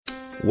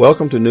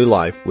Welcome to New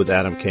Life with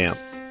Adam Camp.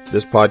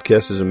 This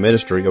podcast is a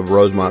ministry of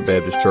Rosemont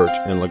Baptist Church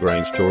in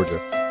LaGrange,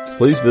 Georgia.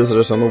 Please visit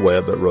us on the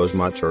web at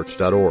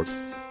rosemontchurch.org.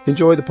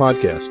 Enjoy the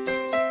podcast.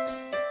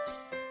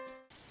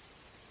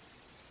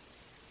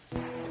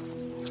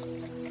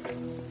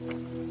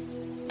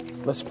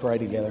 Let's pray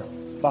together.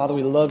 Father,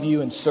 we love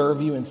you and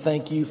serve you and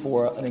thank you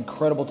for an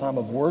incredible time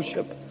of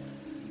worship.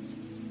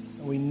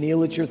 We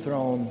kneel at your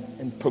throne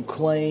and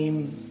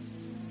proclaim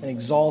and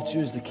exalt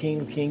you as the King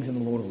of Kings and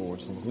the Lord of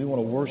Lords. We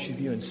want to worship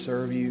you and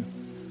serve you.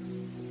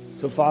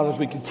 So, Father, as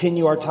we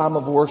continue our time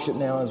of worship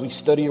now, as we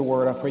study your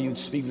word, I pray you would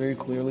speak very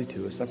clearly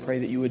to us. I pray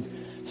that you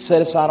would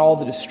set aside all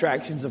the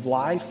distractions of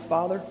life,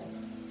 Father,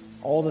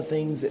 all the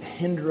things that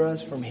hinder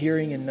us from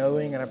hearing and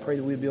knowing, and I pray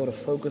that we'd be able to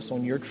focus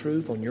on your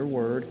truth, on your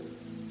word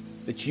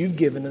that you've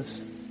given us.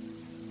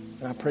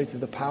 And I pray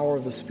through the power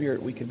of the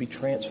Spirit we could be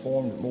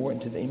transformed more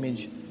into the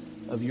image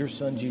of your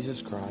Son,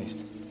 Jesus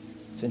Christ.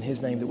 It's in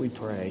his name that we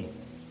pray.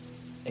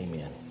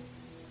 Amen.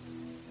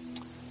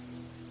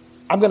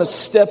 I'm going to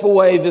step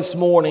away this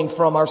morning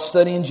from our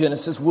study in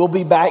Genesis. We'll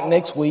be back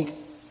next week.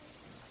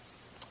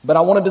 But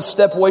I wanted to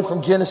step away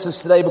from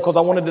Genesis today because I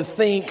wanted to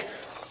think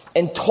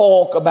and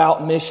talk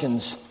about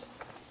missions.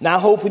 Now, I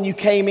hope when you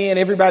came in,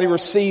 everybody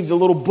received a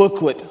little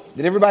booklet.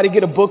 Did everybody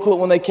get a booklet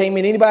when they came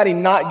in? Anybody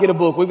not get a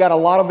book? We've got a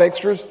lot of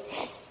extras.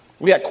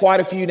 We got quite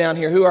a few down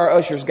here. Who are our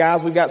ushers?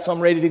 Guys, we've got some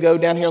ready to go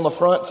down here in the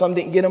front. Some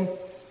didn't get them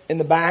in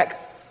the back.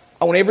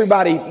 I want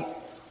everybody...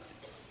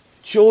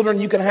 Children,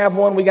 you can have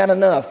one. We got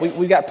enough.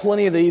 We got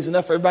plenty of these.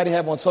 Enough for everybody to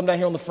have one. Some down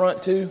here on the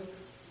front too.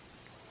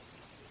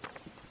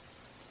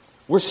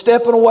 We're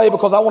stepping away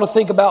because I want to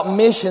think about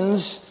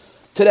missions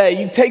today.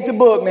 You take the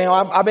book now.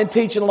 I've been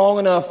teaching long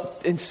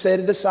enough and set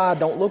it aside.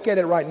 Don't look at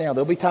it right now.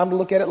 There'll be time to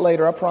look at it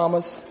later. I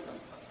promise.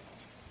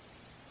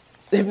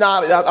 If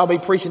not, I'll be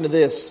preaching to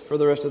this for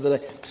the rest of the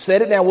day.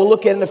 Set it down. We'll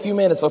look at it in a few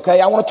minutes,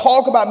 okay? I want to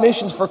talk about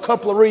missions for a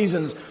couple of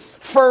reasons.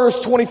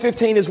 First,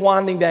 2015 is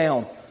winding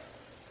down.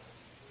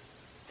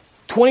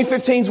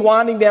 2015 is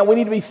winding down. We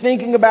need to be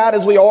thinking about,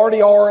 as we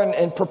already are,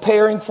 and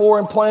preparing for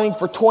and planning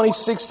for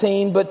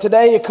 2016. But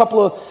today, a couple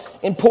of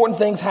important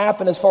things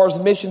happen as far as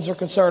the missions are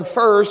concerned.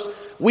 First,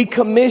 we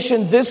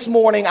commissioned this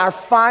morning our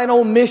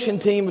final mission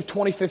team of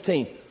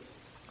 2015.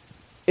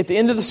 At the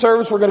end of the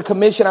service, we're going to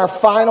commission our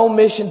final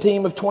mission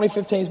team of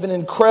 2015. It's been an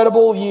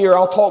incredible year.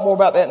 I'll talk more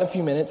about that in a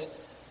few minutes.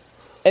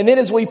 And then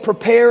as we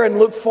prepare and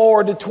look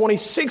forward to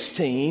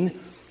 2016,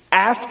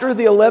 after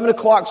the 11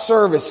 o'clock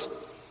service,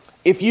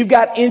 if you've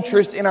got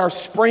interest in our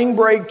spring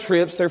break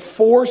trips, there are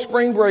 4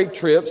 spring break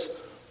trips,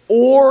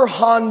 or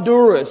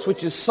Honduras,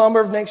 which is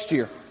summer of next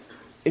year.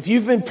 If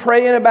you've been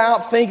praying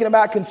about, thinking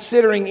about,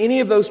 considering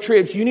any of those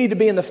trips, you need to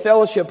be in the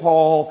fellowship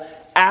hall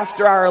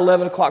after our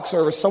 11 o'clock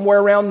service,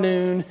 somewhere around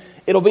noon.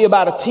 It'll be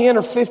about a 10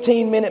 or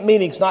 15 minute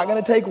meeting. It's not going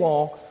to take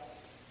long.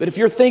 But if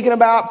you're thinking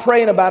about,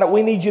 praying about it,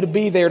 we need you to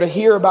be there to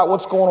hear about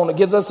what's going on. It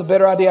gives us a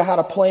better idea how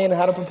to plan and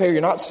how to prepare.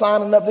 You're not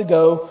signing up to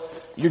go.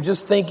 You're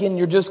just thinking,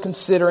 you're just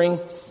considering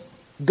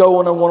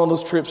going on one of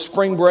those trips,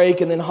 spring break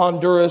and then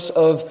Honduras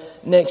of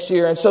next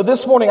year. And so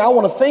this morning I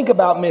want to think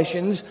about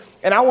missions,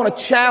 and I want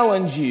to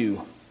challenge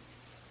you.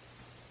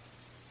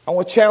 I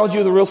want to challenge you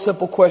with a real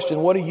simple question.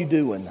 What are you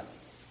doing?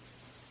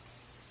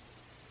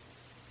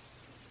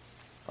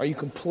 Are you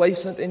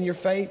complacent in your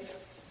faith?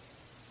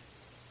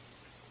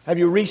 Have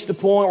you reached the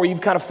point where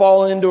you've kind of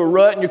fallen into a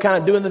rut and you're kind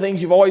of doing the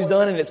things you've always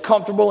done and it's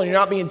comfortable and you're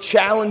not being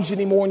challenged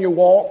anymore in your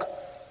walk?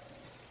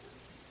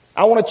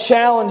 I want to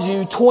challenge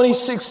you,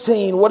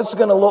 2016, what it's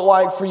going to look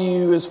like for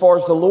you as far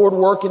as the Lord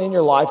working in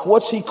your life.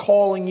 What's He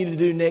calling you to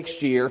do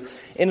next year?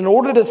 And in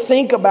order to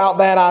think about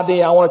that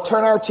idea, I want to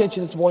turn our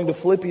attention this morning to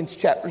Philippians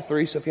chapter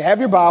 3. So if you have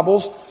your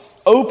Bibles,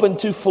 open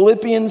to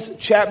Philippians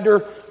chapter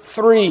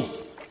 3.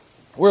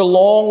 We're a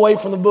long way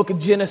from the book of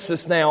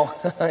Genesis now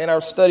in our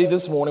study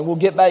this morning. We'll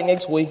get back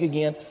next week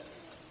again.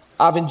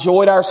 I've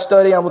enjoyed our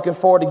study. I'm looking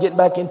forward to getting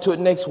back into it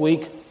next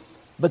week.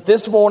 But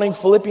this morning,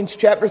 Philippians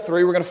chapter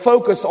 3, we're going to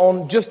focus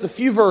on just a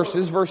few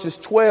verses, verses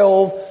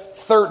 12,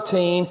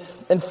 13,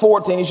 and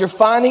 14. As you're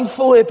finding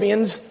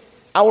Philippians,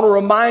 I want to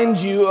remind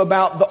you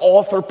about the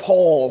author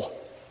Paul.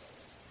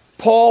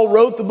 Paul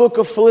wrote the book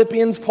of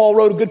Philippians. Paul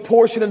wrote a good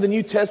portion of the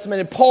New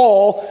Testament. And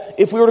Paul,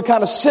 if we were to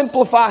kind of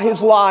simplify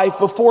his life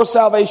before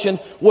salvation,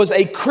 was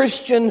a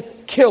Christian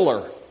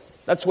killer.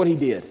 That's what he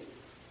did.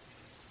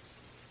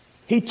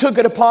 He took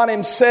it upon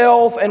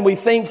himself, and we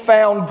think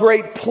found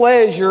great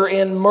pleasure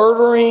in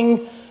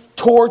murdering,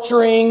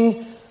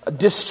 torturing,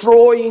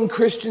 destroying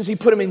Christians. He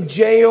put them in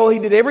jail. He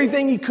did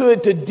everything he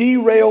could to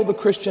derail the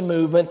Christian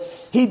movement.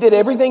 He did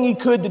everything he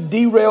could to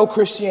derail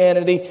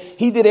Christianity.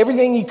 He did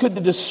everything he could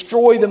to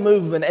destroy the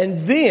movement.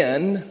 And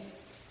then,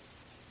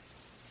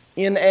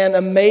 in an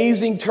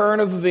amazing turn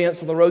of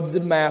events on the road to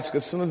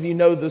Damascus, some of you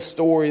know this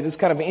story, this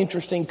kind of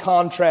interesting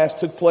contrast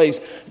took place.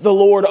 The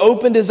Lord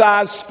opened his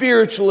eyes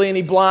spiritually and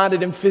he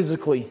blinded him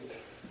physically.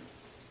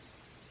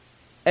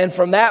 And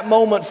from that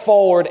moment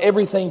forward,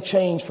 everything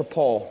changed for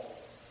Paul.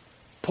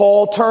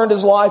 Paul turned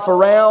his life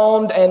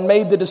around and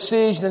made the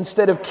decision,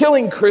 instead of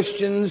killing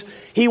Christians,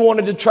 he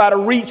wanted to try to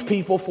reach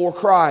people for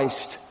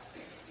Christ.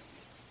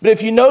 But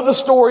if you know the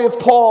story of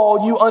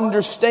Paul, you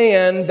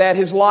understand that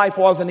his life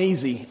wasn't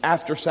easy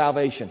after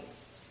salvation.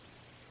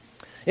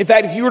 In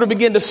fact, if you were to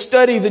begin to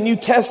study the New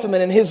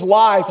Testament and his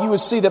life, you would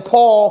see that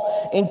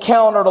Paul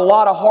encountered a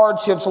lot of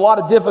hardships, a lot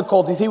of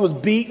difficulties. He was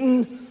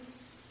beaten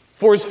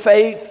for his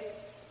faith.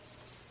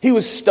 He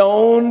was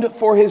stoned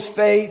for his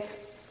faith.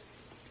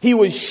 He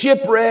was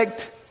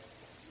shipwrecked.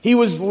 He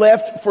was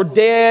left for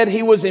dead.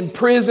 He was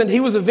imprisoned.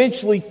 He was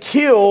eventually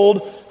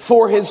killed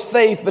for his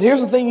faith. But here's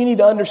the thing you need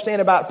to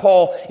understand about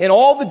Paul. In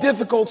all the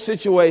difficult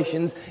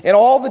situations, in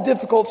all the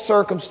difficult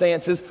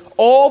circumstances,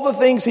 all the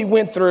things he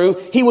went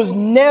through, he was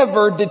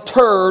never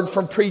deterred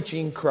from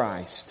preaching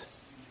Christ.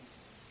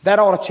 That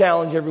ought to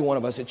challenge every one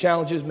of us. It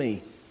challenges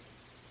me.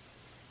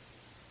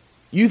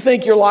 You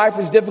think your life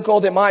is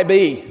difficult? It might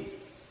be.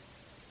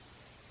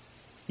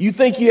 You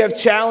think you have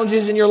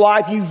challenges in your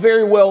life? You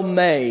very well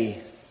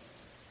may.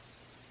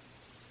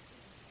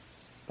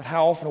 But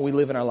how often are we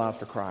living our life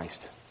for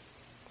Christ?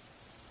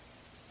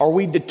 Are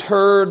we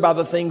deterred by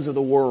the things of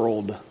the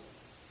world,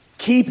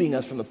 keeping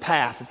us from the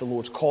path that the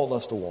Lord's called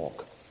us to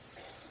walk?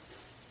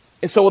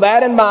 And so with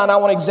that in mind, I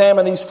want to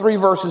examine these 3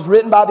 verses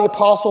written by the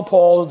Apostle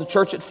Paul to the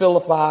church at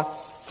Philippi,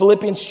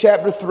 Philippians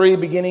chapter 3,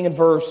 beginning in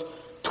verse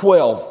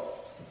 12.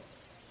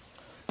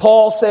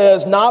 Paul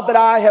says, "Not that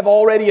I have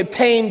already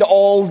attained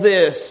all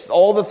this,"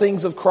 all the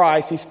things of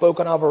Christ he's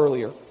spoken of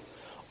earlier,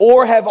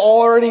 "or have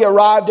already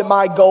arrived at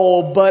my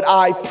goal, but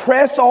I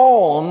press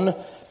on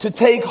to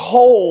take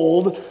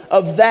hold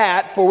of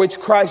that for which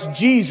Christ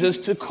Jesus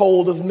took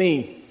hold of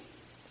me."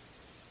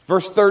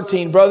 Verse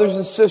 13, "Brothers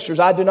and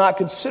sisters, I do not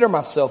consider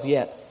myself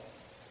yet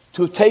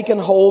to have taken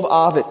hold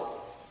of it.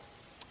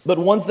 But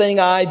one thing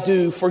I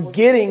do,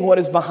 forgetting what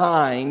is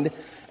behind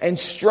and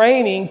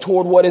straining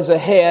toward what is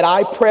ahead,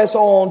 I press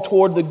on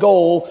toward the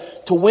goal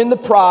to win the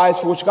prize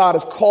for which God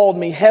has called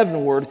me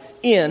heavenward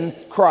in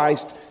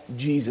Christ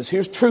Jesus."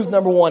 Here's truth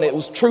number 1. It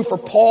was true for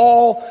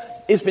Paul.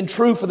 It's been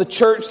true for the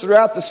church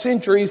throughout the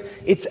centuries.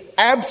 It's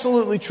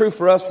absolutely true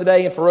for us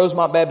today and for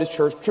Rosemont Baptist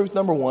Church. Truth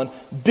number 1,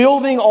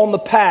 building on the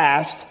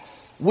past,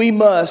 we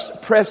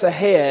must press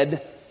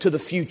ahead to the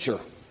future.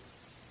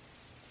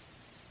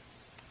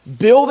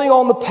 Building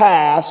on the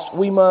past,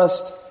 we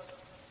must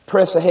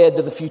press ahead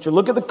to the future.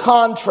 Look at the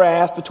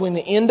contrast between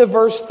the end of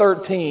verse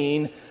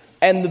 13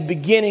 and the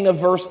beginning of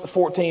verse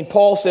 14.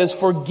 Paul says,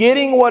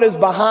 "Forgetting what is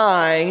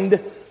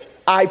behind,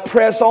 I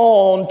press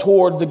on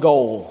toward the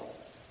goal."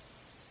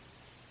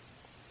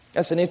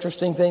 That's an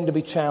interesting thing to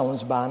be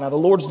challenged by. Now, the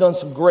Lord's done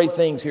some great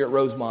things here at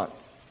Rosemont.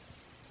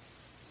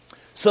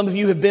 Some of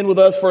you have been with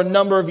us for a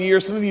number of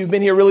years. Some of you have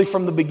been here really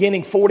from the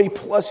beginning, 40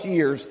 plus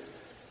years.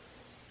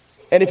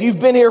 And if you've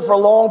been here for a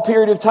long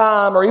period of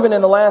time, or even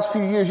in the last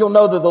few years, you'll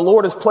know that the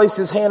Lord has placed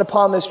His hand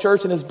upon this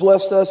church and has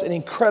blessed us in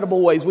incredible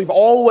ways. We've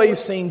always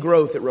seen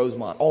growth at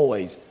Rosemont,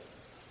 always.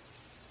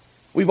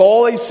 We've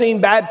always seen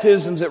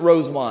baptisms at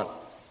Rosemont.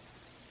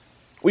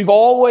 We've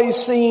always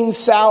seen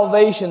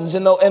salvations.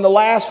 In the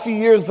last few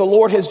years, the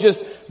Lord has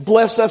just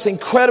blessed us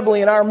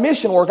incredibly in our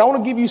mission work. I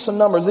want to give you some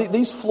numbers.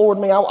 These floored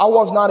me. I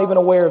was not even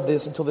aware of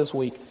this until this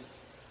week.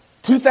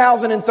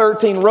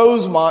 2013,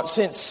 Rosemont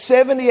sent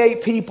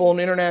 78 people on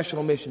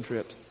international mission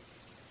trips.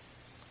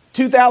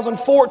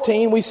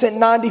 2014, we sent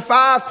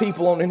 95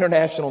 people on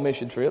international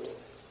mission trips.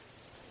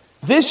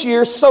 This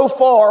year, so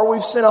far,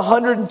 we've sent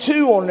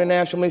 102 on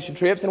international mission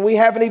trips, and we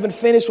haven't even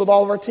finished with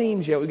all of our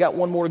teams yet. We've got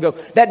one more to go.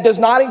 That does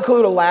not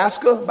include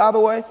Alaska, by the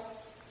way.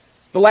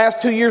 The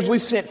last 2 years,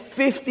 we've sent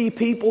 50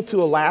 people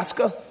to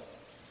Alaska.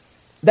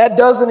 That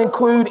doesn't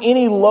include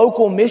any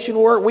local mission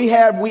work. We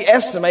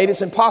estimate,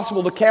 it's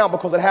impossible to count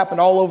because it happened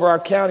all over our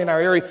county and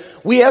our area.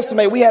 We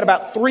estimate we had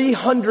about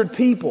 300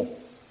 people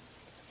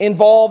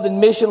involved in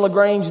Mission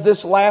LaGrange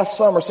this last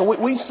summer. So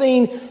we've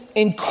seen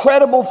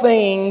incredible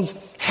things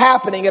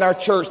happening in our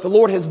church. The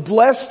Lord has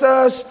blessed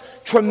us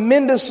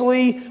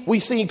tremendously. We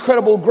see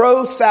incredible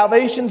growth,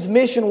 salvations,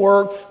 mission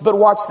work. But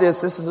watch this.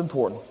 This is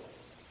important.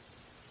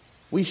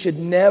 We should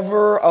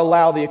never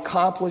allow the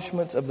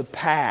accomplishments of the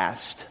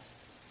past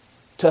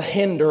to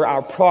hinder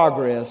our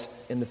progress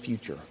in the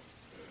future.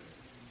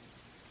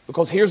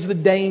 Because here's the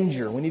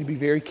danger. We need to be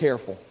very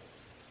careful.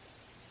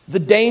 The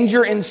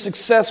danger in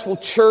successful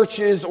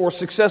churches or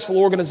successful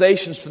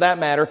organizations, for that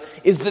matter,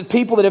 is that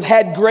people that have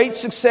had great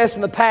success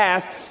in the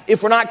past,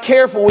 if we're not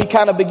careful, we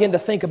kind of begin to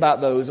think about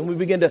those and we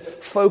begin to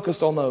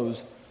focus on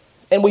those.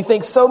 And we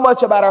think so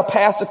much about our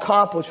past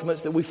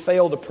accomplishments that we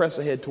fail to press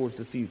ahead towards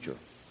the future.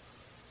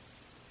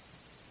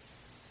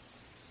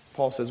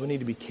 Paul says we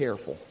need to be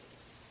careful.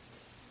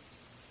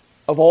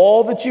 Of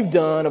all that you've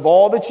done, of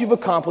all that you've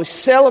accomplished,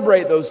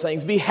 celebrate those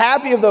things. Be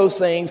happy of those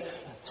things.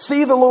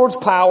 See the Lord's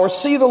power,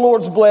 see the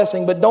Lord's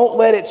blessing, but don't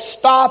let it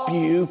stop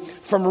you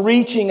from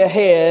reaching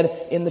ahead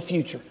in the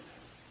future.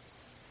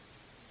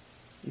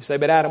 You say,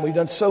 but Adam, we've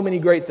done so many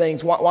great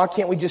things. Why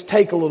can't we just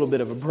take a little bit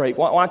of a break?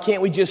 Why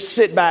can't we just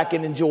sit back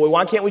and enjoy?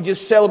 Why can't we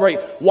just celebrate?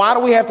 Why do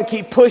we have to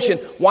keep pushing?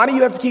 Why do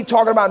you have to keep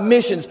talking about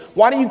missions?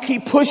 Why do you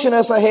keep pushing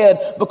us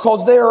ahead?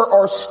 Because there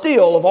are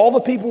still, of all the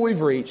people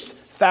we've reached,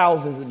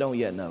 thousands that don't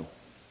yet know.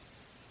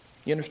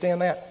 You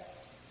understand that?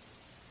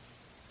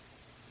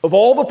 Of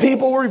all the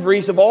people we've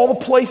reached, of all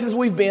the places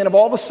we've been, of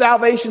all the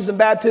salvations and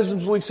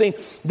baptisms we've seen,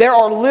 there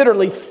are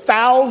literally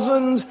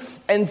thousands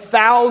and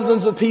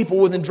thousands of people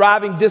within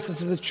driving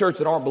distance of this church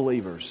that aren't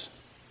believers.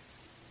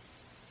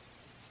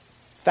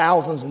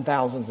 Thousands and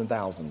thousands and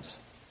thousands.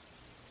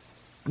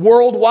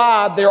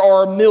 Worldwide, there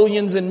are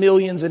millions and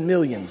millions and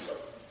millions.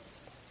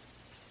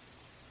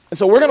 And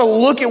so we're going to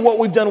look at what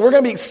we've done. We're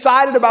going to be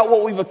excited about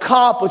what we've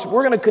accomplished.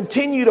 We're going to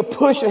continue to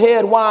push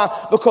ahead.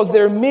 Why? Because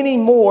there are many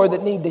more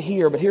that need to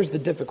hear. But here's the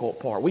difficult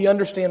part. We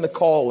understand the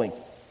calling.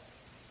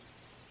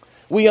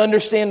 We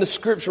understand the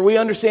Scripture. We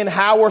understand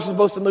how we're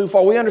supposed to move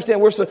forward. We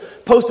understand we're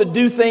supposed to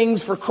do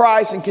things for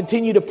Christ and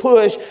continue to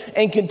push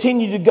and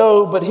continue to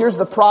go. But here's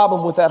the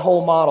problem with that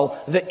whole model.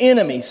 The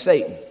enemy,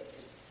 Satan,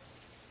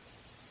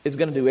 is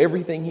going to do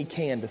everything he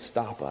can to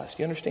stop us.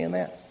 You understand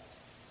that?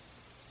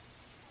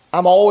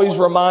 I'm always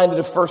reminded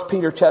of 1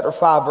 Peter chapter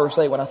 5, verse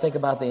 8 when I think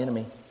about the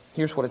enemy.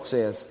 Here's what it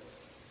says.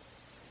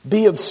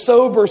 Be of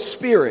sober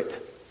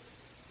spirit.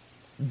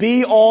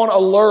 Be on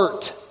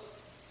alert.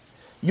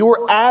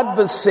 Your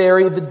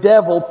adversary, the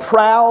devil,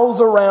 prowls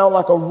around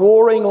like a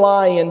roaring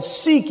lion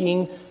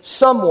seeking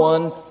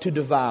someone to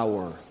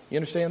devour. You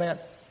understand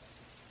that?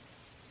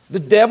 The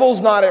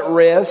devil's not at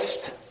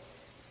rest.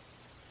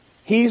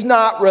 He's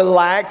not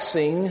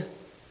relaxing.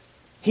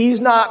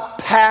 He's not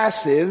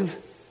passive.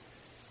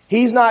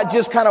 He's not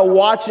just kind of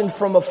watching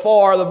from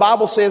afar. The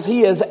Bible says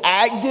he is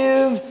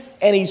active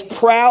and he's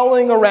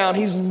prowling around.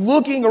 He's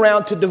looking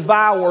around to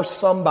devour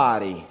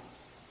somebody.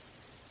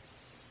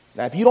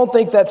 Now, if you don't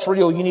think that's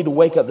real, you need to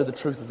wake up to the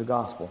truth of the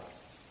gospel.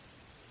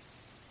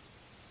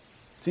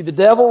 See, the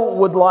devil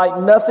would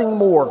like nothing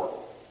more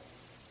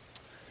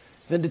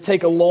than to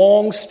take a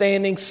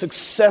long-standing,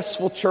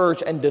 successful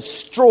church and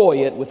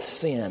destroy it with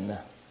sin.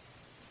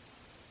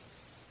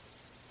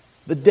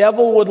 The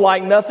devil would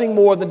like nothing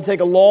more than to take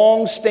a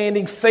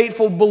long-standing,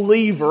 faithful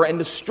believer and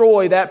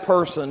destroy that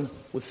person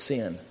with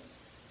sin.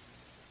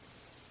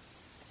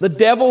 The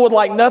devil would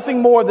like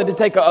nothing more than to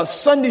take a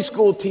Sunday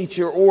school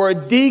teacher or a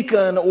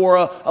deacon or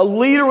a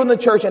leader in the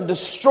church and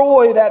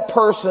destroy that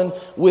person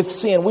with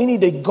sin. We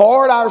need to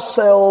guard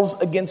ourselves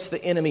against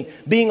the enemy,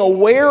 being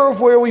aware of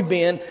where we've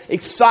been,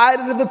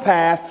 excited of the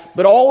past,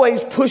 but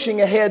always pushing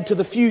ahead to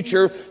the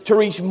future to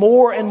reach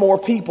more and more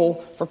people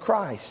for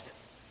Christ.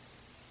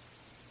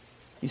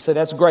 You say,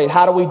 that's great.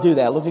 How do we do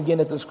that? Look again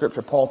at the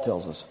scripture. Paul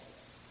tells us.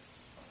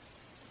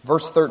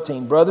 Verse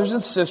 13, brothers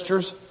and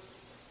sisters,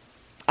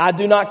 I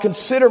do not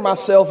consider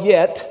myself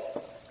yet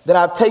that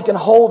I've taken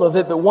hold of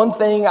it, but one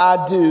thing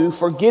I do,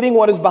 forgetting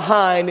what is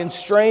behind and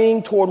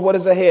straining toward what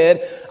is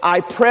ahead,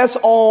 I press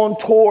on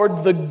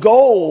toward the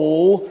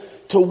goal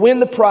to win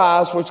the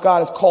prize for which God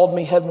has called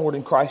me heavenward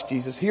in Christ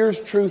Jesus. Here's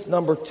truth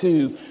number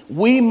 2.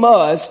 We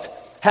must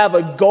have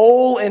a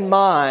goal in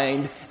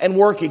mind and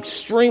work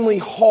extremely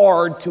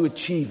hard to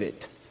achieve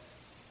it.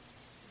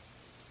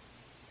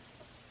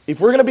 If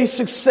we're going to be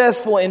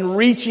successful in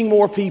reaching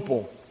more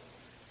people,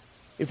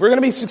 if we're going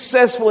to be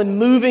successful in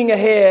moving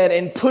ahead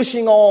and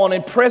pushing on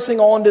and pressing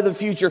on to the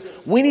future,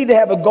 we need to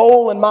have a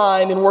goal in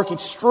mind and work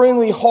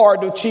extremely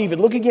hard to achieve it.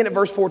 Look again at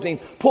verse 14.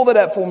 Pull that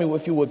up for me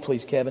if you would,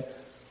 please, Kevin.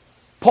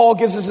 Paul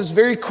gives us this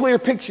very clear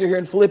picture here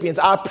in Philippians.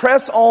 I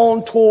press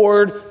on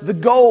toward the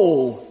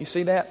goal. You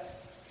see that?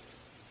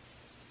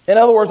 In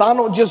other words, I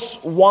don't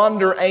just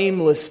wander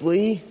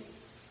aimlessly.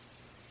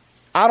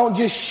 I don't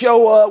just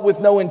show up with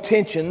no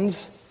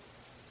intentions.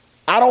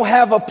 I don't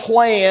have a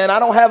plan. I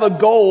don't have a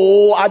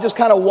goal. I just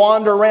kind of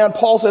wander around.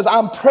 Paul says,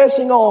 I'm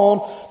pressing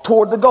on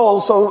toward the goal.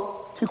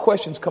 So 2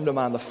 questions come to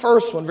mind. The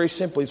first one, very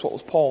simply, is what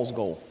was Paul's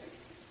goal?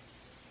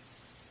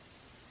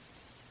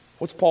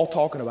 What's Paul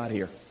talking about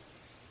here?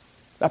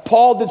 Now,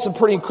 Paul did some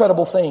pretty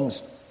incredible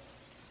things.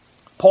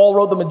 Paul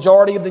wrote the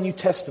majority of the New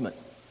Testament.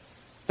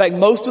 In fact,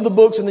 most of the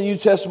books in the New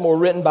Testament were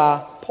written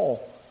by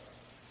Paul.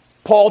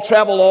 Paul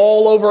traveled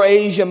all over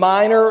Asia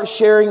Minor,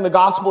 sharing the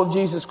gospel of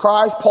Jesus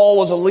Christ. Paul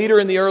was a leader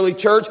in the early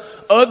church.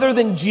 Other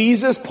than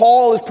Jesus,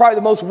 Paul is probably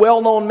the most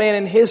well-known man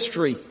in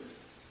history,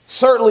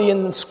 certainly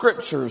in the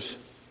Scriptures.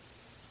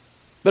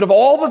 But of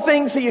all the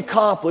things he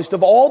accomplished,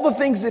 of all the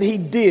things that he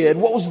did,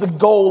 what was the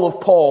goal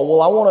of Paul?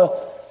 Well, I want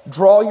to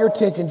draw your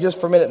attention just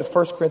for a minute to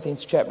 1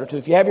 Corinthians chapter 2.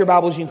 If you have your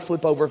Bibles, you can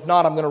flip over. If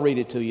not, I'm going to read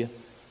it to you.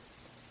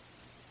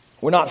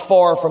 We're not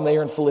far from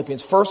there in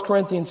Philippians. 1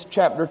 Corinthians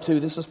chapter 2.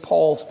 This is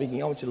Paul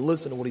speaking. I want you to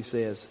listen to what he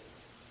says.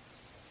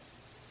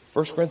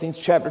 1 Corinthians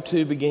chapter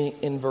 2, beginning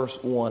in verse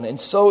 1. And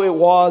so it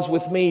was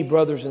with me,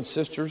 brothers and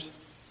sisters.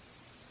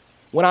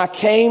 When I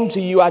came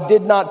to you, I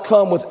did not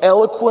come with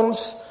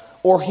eloquence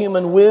or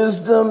human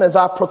wisdom as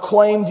I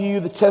proclaimed to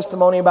you the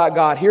testimony about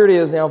God. Here it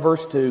is now,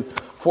 verse 2.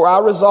 For I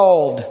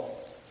resolved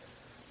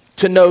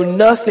to know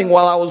nothing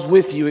while I was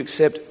with you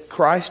except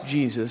Christ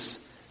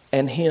Jesus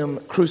and Him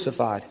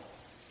crucified.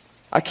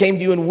 I came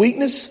to you in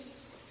weakness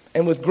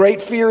and with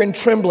great fear and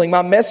trembling.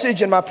 My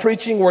message and my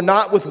preaching were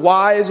not with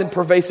wise and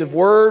pervasive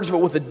words, but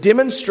with a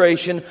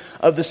demonstration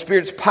of the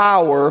Spirit's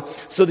power,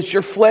 so that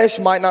your flesh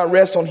might not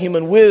rest on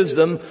human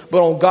wisdom,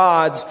 but on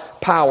God's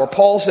power.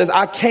 Paul says,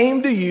 I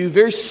came to you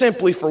very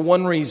simply for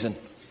one reason.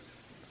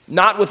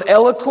 Not with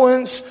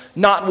eloquence,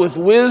 not with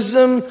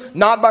wisdom,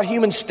 not by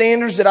human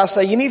standards did I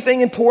say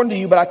anything important to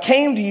you, but I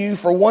came to you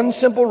for one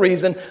simple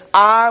reason.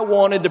 I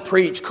wanted to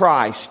preach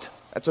Christ.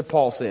 That's what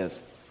Paul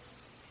says.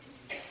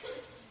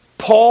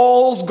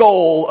 Paul's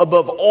goal,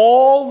 above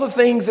all the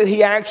things that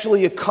he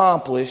actually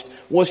accomplished,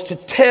 was to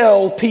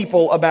tell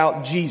people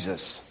about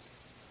Jesus.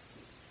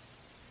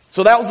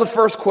 So that was the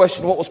first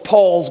question. What was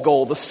Paul's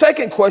goal? The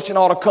second question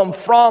ought to come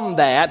from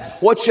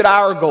that. What should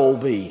our goal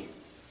be?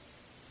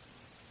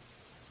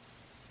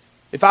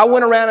 If I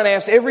went around and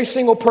asked every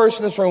single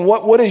person in this room,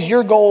 what is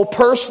your goal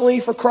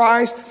personally for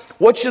Christ?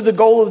 What should the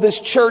goal of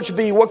this church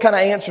be? What kind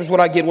of answers would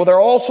I get? Well, there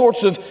are all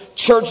sorts of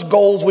church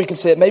goals we can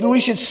set. Maybe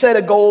we should set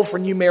a goal for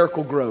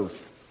numerical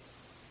growth.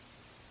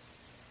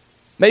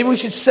 Maybe we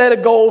should set a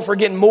goal for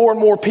getting more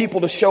and more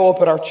people to show up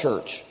at our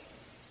church.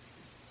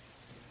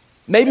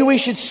 Maybe we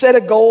should set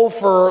a goal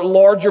for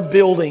larger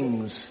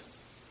buildings.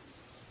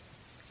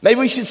 Maybe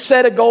we should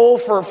set a goal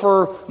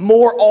for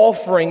more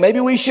offering. Maybe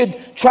we should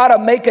try to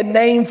make a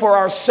name for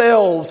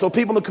ourselves so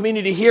people in the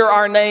community hear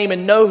our name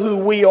and know who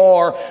we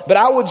are. But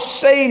I would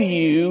say to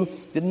you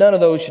that none of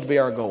those should be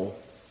our goal.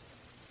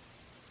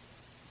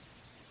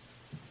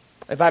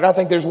 In fact, I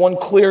think there's one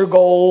clear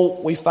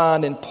goal we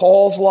find in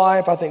Paul's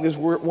life. I think there's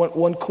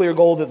one clear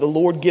goal that the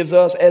Lord gives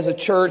us as a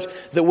church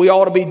that we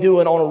ought to be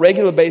doing on a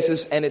regular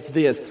basis, and it's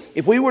this.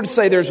 If we were to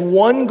say there's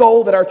one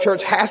goal that our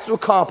church has to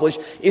accomplish,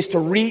 is to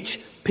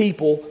reach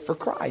people for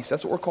Christ.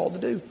 That's what we're called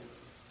to do.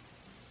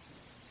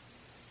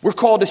 We're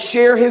called to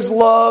share His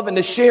love and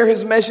to share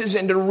His message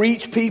and to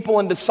reach people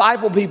and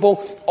disciple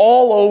people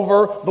all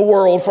over the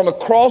world, from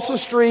across the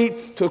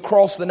street to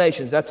across the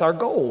nations. That's our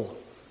goal.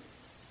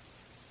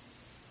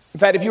 In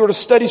fact, if you were to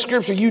study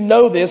Scripture, you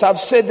know this. I've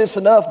said this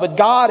enough, but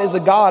God is a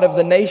God of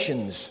the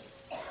nations.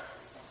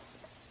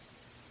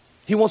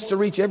 He wants to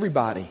reach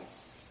everybody.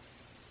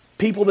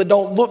 People that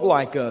don't look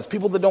like us,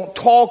 people that don't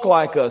talk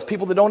like us,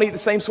 people that don't eat the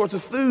same sorts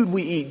of food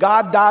we eat.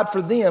 God died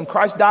for them.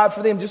 Christ died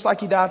for them just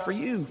like He died for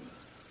you.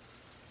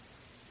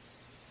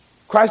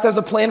 Christ has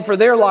a plan for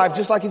their life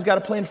just like He's got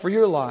a plan for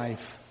your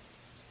life.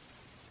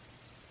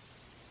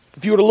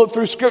 If you were to look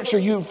through Scripture,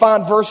 you would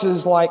find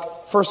verses like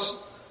 1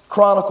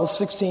 Chronicles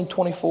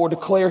 16:24,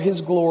 declare His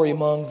glory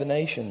among the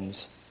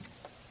nations.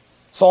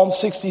 Psalm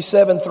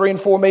 67, 3 and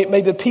 4,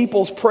 may the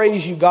peoples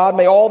praise you, God.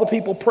 May all the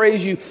people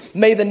praise you.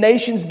 May the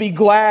nations be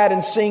glad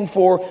and sing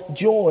for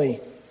joy.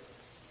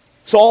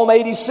 Psalm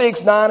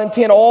 86, 9 and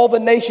 10, all the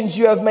nations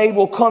you have made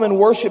will come and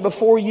worship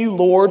before you,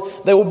 Lord.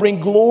 They will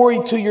bring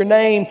glory to your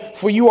name,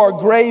 for you are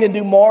great and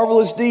do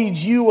marvelous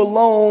deeds. You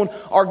alone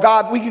are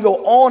God. We could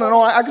go on and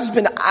on. I could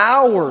spend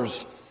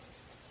hours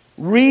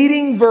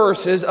reading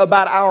verses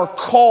about our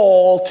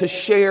call to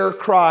share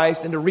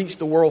Christ and to reach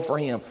the world for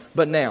Him.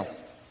 But now,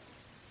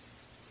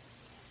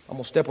 I'm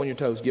going to step on your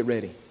toes. Get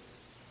ready.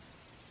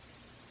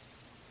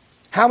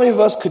 How many of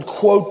us could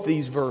quote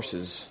these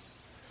verses?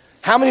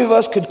 How many of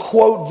us could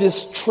quote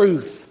this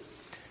truth?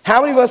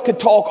 How many of us could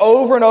talk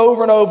over and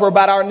over and over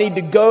about our need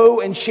to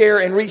go and share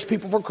and reach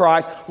people for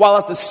Christ while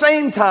at the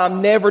same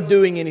time never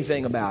doing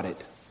anything about it?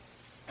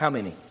 How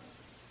many?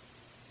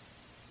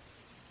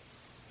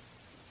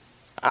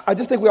 I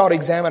just think we ought to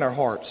examine our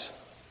hearts.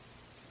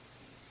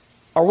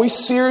 Are we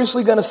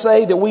seriously going to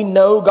say that we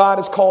know God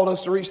has called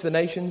us to reach the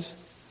nations?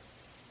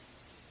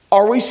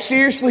 Are we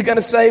seriously going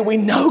to say we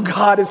know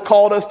God has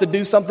called us to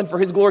do something for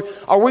His glory?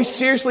 Are we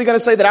seriously going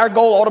to say that our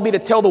goal ought to be to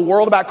tell the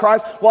world about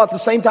Christ while at the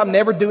same time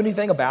never do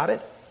anything about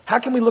it? How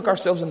can we look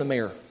ourselves in the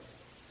mirror?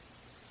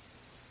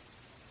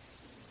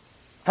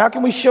 How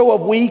can we show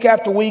up week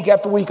after week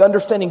after week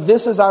understanding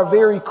this is our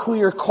very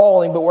clear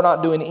calling, but we're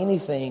not doing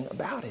anything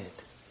about it?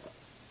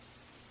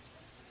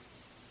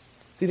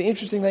 See, the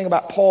interesting thing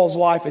about Paul's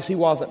life is he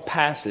wasn't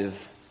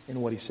passive in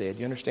what he said.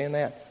 You understand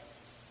that?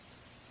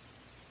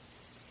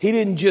 He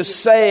didn't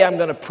just say, I'm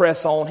going to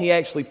press on. He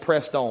actually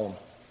pressed on.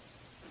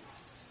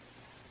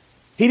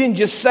 He didn't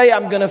just say,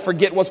 I'm going to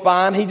forget what's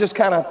behind. He just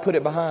kind of put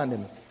it behind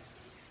him.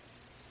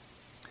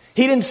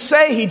 He didn't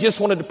say he just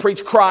wanted to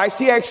preach Christ.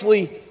 He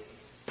actually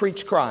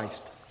preached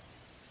Christ.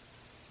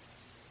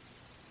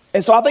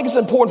 And so I think it's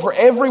important for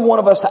every one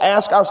of us to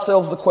ask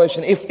ourselves the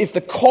question, if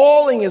the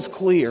calling is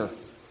clear,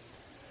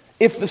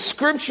 if the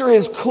Scripture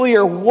is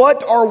clear,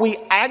 what are we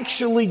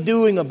actually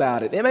doing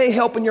about it? It may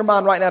help in your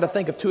mind right now to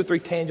think of 2 or 3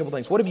 tangible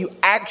things. What have you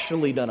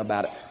actually done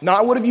about it?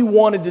 Not what have you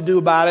wanted to do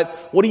about it.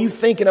 What are you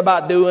thinking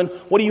about doing?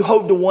 What do you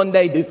hope to one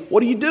day do?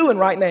 What are you doing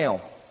right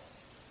now?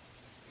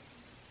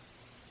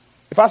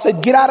 If I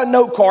said, get out a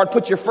note card,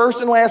 put your first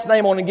and last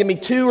name on it, and give me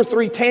 2 or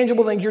 3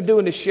 tangible things you're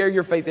doing to share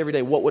your faith every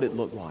day, what would it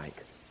look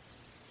like?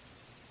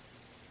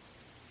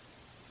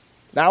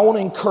 Now I want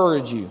to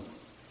encourage you.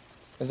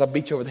 As I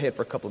beat you over the head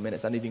for a couple of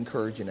minutes, I need to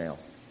encourage you now.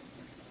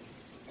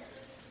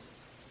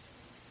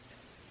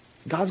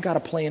 God's got a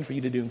plan for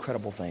you to do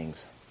incredible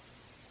things.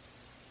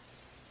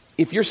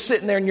 If you're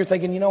sitting there and you're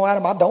thinking,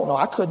 Adam, I don't know.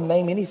 I couldn't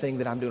name anything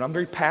that I'm doing. I'm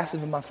very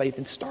passive in my faith.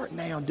 And start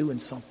now doing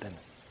something.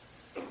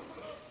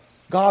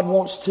 God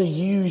wants to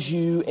use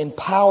you in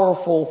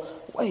powerful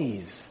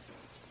ways.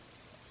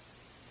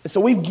 And so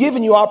we've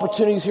given you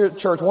opportunities here at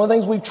church. One of the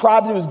things we've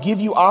tried to do is give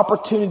you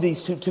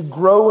opportunities to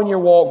grow in your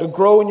walk, to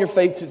grow in your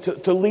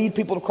faith, to lead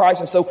people to Christ.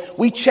 And so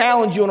we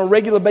challenge you on a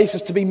regular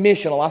basis to be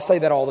missional. I say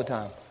that all the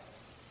time.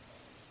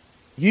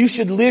 You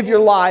should live your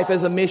life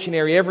as a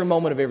missionary every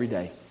moment of every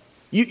day.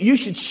 You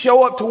should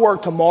show up to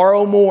work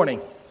tomorrow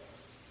morning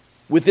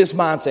with this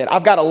mindset.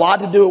 I've got a lot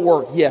to do at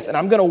work, yes, and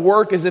I'm going to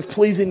work as if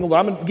pleasing the Lord.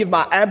 I'm going to give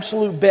my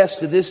absolute best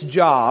to this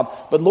job.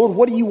 But Lord,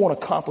 what do you want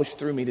to accomplish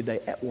through me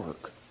today at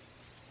work?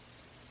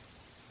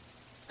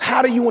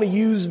 How do you want to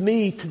use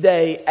me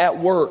today at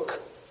work?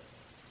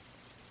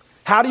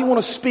 How do you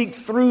want to speak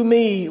through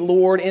me,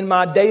 Lord, in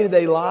my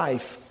day-to-day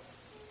life?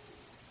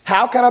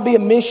 How can I be a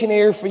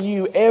missionary for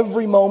you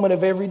every moment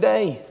of every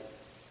day?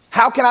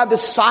 How can I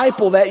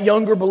disciple that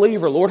younger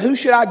believer? Lord, who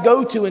should I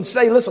go to and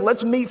say, listen,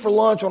 let's meet for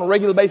lunch on a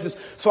regular basis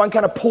so I can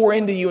kind of pour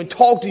into you and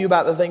talk to you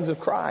about the things of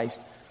Christ?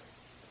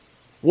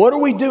 What are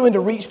we doing to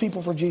reach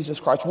people for Jesus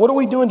Christ? What are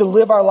we doing to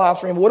live our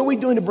lives for Him? What are we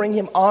doing to bring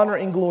Him honor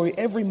and glory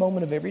every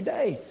moment of every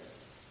day?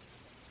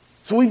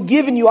 So we've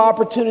given you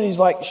opportunities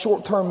like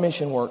short-term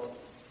mission work.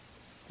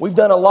 We've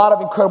done a lot of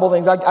incredible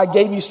things. I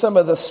gave you some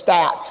of the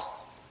stats.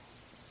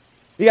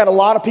 We got a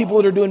lot of people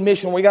that are doing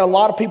mission work. We got a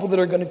lot of people that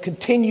are going to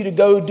continue to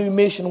go do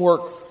mission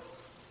work.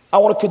 I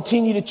want to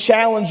continue to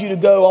challenge you to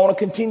go. I want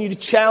to continue to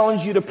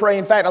challenge you to pray.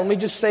 In fact, let me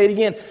just say it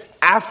again.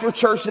 After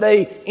church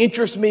today,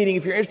 interest meeting,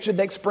 if you're interested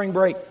next spring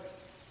break,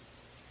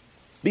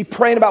 be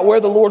praying about where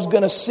the Lord's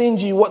going to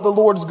send you, what the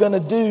Lord's going to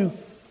do.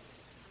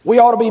 We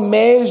ought to be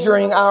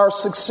measuring our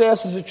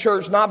success as a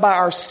church, not by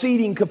our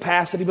seating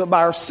capacity, but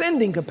by our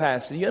sending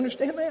capacity. You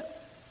understand that?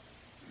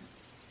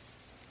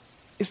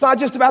 It's not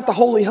just about the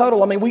holy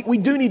huddle. I mean, we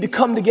do need to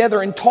come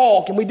together and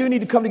talk, and we do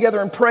need to come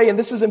together and pray, and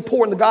this is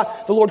important.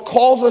 The Lord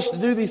calls us to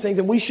do these things,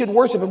 and we should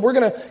worship, and we're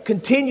going to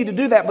continue to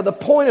do that. But the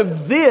point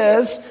of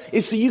this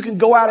is so you can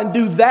go out and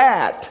do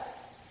that.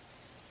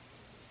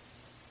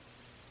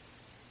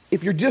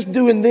 If you're just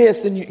doing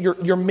this, then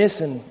you're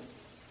missing.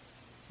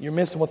 You're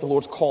missing what the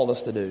Lord's called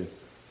us to do.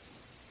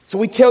 So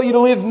we tell you to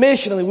live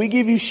missionally. We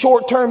give you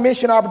short-term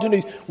mission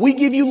opportunities. We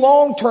give you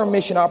long-term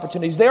mission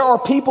opportunities. There are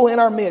people in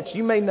our midst.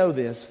 You may know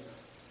this.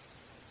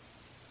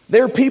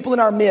 There are people in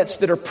our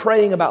midst that are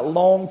praying about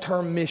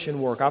long-term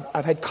mission work.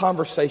 I've had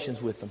conversations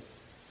with them.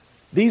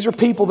 These are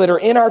people that are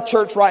in our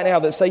church right now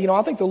that say,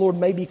 I think the Lord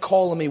may be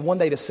calling me one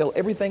day to sell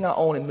everything I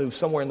own and move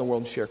somewhere in the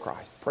world and share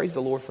Christ. Praise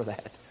the Lord for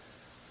that.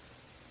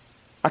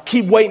 I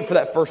keep waiting for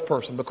that first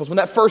person, because when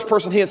that first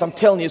person hits, I'm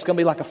telling you, it's going to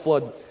be like a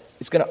flood.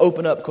 It's going to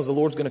open up because the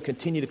Lord's going to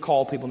continue to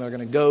call people, and they're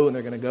going to go, and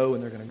they're going to go,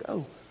 and they're going to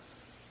go.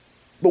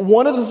 But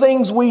one of the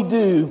things we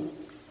do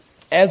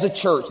as a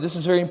church, this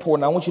is very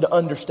important. I want you to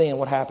understand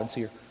what happens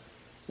here.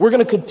 We're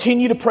going to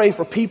continue to pray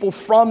for people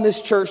from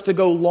this church to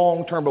go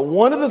long term. But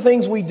one of the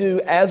things we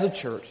do as a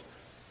church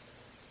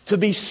to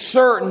be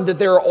certain that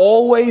there are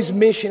always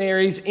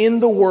missionaries in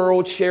the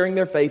world sharing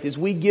their faith is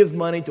we give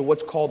money to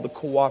what's called the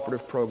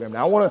cooperative program.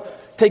 Now, I want to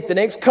take the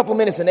next couple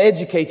minutes and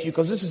educate you,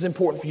 because this is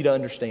important for you to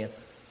understand.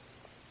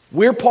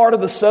 We're part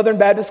of the Southern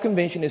Baptist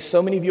Convention, as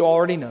so many of you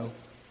already know.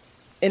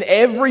 And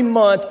every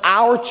month,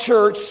 our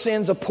church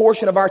sends a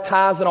portion of our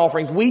tithes and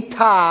offerings. We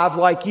tithe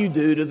like you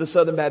do to the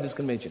Southern Baptist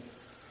Convention.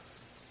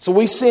 So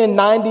we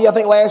send I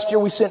think last year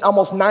we sent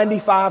almost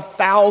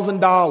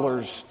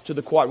 $95,000 to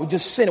the cooperative. We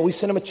just send it. We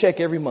send them a check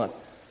every month.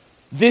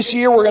 This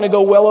year we're going to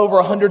go well over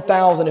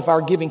 $100,000 if our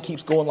giving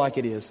keeps going like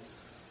it is.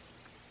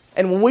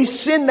 And when we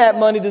send that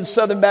money to the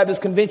Southern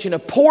Baptist Convention, a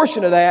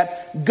portion of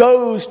that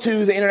goes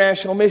to the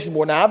International Mission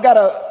Board. Now, I've got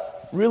a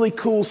really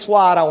cool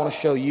slide I want to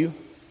show you.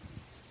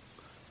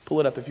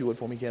 Pull it up if you would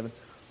for me, Kevin.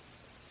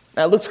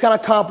 Now, it looks kind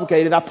of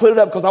complicated. I put it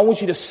up because I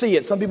want you to see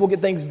it. Some people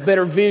get things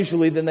better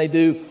visually than they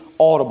do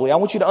audibly. I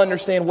want you to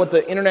understand what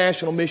the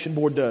International Mission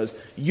Board does.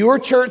 Your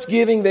church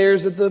giving,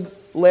 there's at the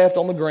left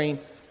on the green.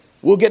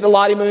 We'll get to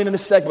Lottie Moon in a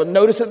second, but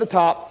notice at the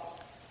top,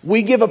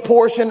 we give a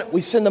portion, we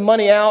send the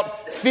money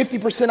out.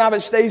 50% of it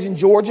stays in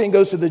Georgia and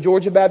goes to the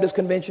Georgia Baptist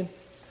Convention.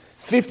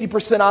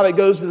 50% of it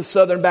goes to the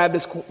Southern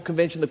Baptist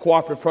Convention, the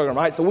cooperative program,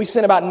 right? So we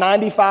sent about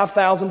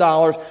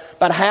 $95,000.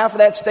 About half of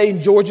that stayed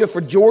in Georgia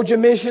for Georgia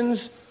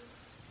missions.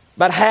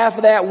 About half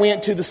of that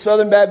went to the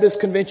Southern Baptist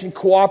Convention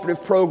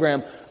cooperative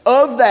program.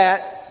 Of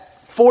that,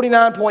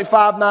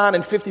 49.59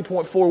 and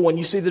 50.41,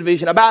 you see the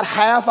division. About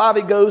half of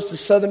it goes to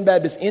Southern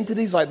Baptist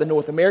entities like the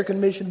North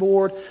American Mission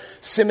Board,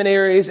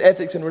 seminaries,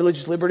 ethics and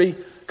religious liberty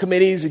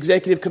committees,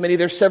 executive committee.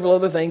 There's several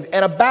other things.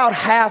 And about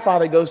half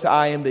of it goes to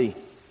IMB.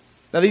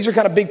 Now, these are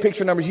kind of big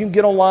picture numbers. You can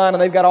get online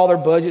and they've got all their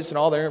budgets and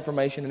all their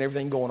information and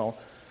everything going on.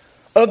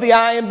 Of the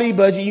IMB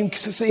budget, you can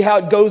see how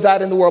it goes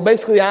out in the world.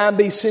 Basically,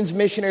 IMB sends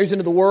missionaries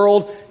into the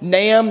world.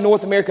 NAM,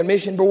 North American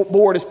Mission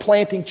Board, is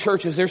planting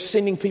churches. They're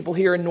sending people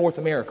here in North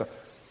America.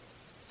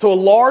 So a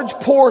large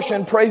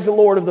portion, praise the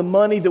Lord, of the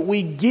money that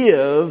we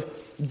give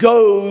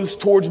goes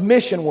towards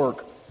mission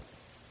work,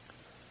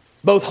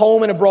 both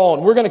home and abroad.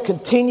 We're going to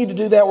continue to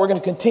do that. We're going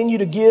to continue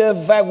to give.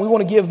 In fact, we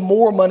want to give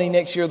more money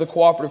next year to the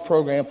cooperative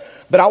program.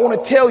 But I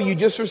want to tell you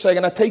just for a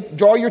second,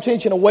 draw your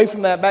attention away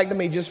from that back to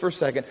me just for a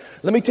second.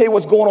 Let me tell you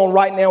what's going on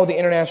right now with the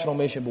International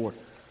Mission Board.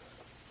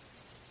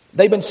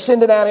 They've been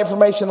sending out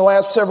information the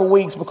last several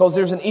weeks because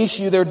there's an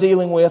issue they're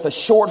dealing with, a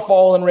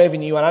shortfall in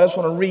revenue. And I just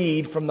want to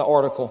read from the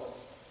article.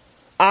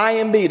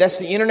 IMB, that's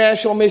the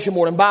International Mission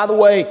Board. And by the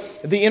way,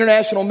 the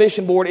International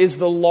Mission Board is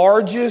the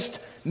largest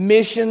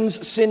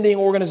missions sending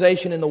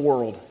organization in the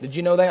world. Did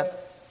you know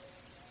that?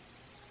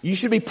 You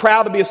should be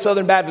proud to be a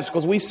Southern Baptist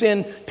because we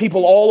send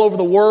people all over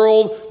the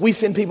world. We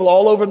send people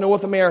all over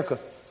North America.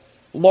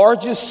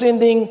 Largest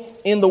sending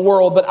in the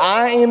world. But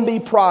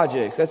IMB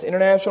Projects, that's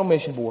International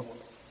Mission Board,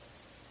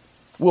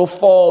 will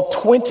fall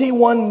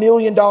 $21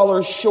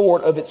 million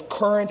short of its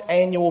current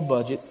annual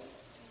budget,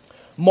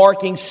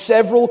 marking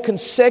several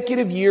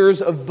consecutive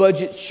years of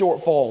budget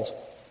shortfalls.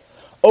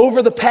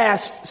 Over the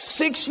past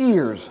 6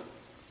 years,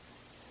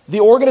 the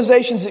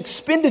organization's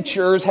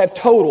expenditures have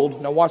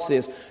totaled, now watch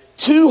this,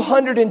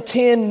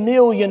 $210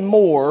 million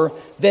more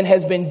than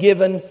has been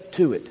given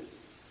to it.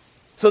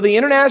 So the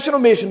International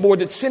Mission Board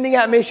that's sending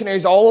out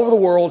missionaries all over the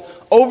world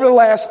over the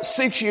last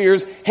 6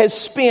 years has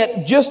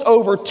spent just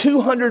over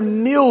 $200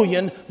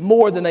 million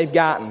more than they've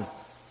gotten.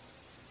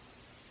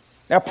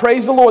 Now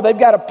praise the Lord, they've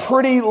got a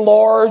pretty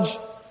large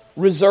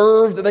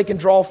reserve that they can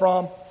draw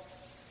from.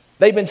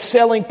 They've been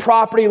selling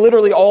property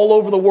literally all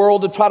over the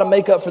world to try to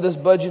make up for this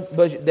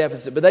budget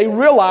deficit. But they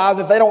realize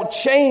if they don't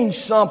change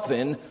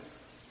something,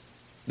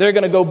 they're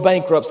going to go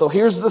bankrupt. So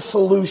here's the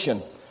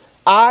solution.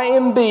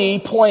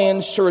 IMB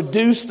plans to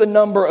reduce the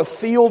number of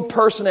field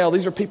personnel,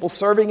 these are people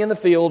serving in the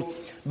field,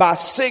 by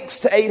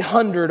 600 to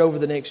 800 over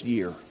the next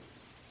year.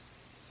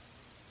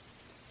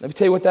 Let me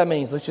tell you what that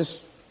means. Let's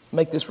just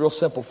make this real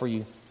simple for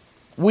you.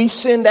 We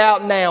send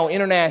out now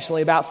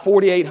internationally about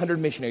 4,800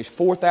 missionaries,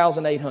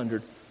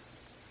 4,800.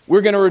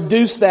 We're going to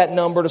reduce that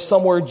number to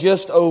somewhere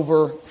just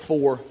over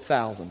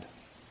 4,000.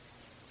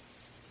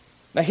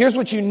 Now here's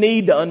what you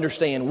need to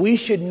understand. We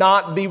should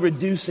not be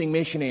reducing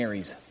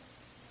missionaries.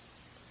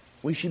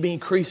 We should be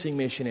increasing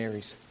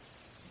missionaries.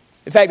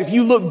 In fact, if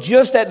you look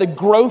just at the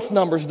growth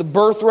numbers, the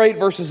birth rate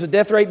versus the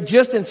death rate,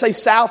 just in, say,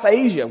 South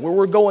Asia, where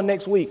we're going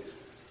next week,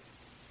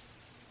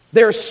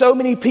 there are so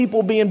many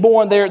people being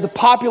born there. The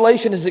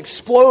population is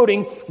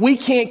exploding. We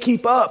can't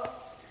keep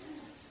up.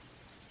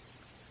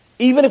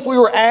 Even if we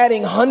were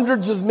adding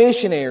hundreds of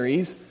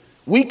missionaries,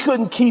 we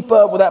couldn't keep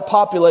up with that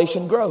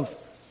population growth.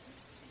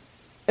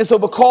 And so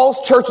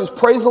because churches,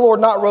 praise the Lord,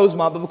 not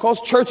Rosemont, but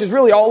because churches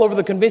really all over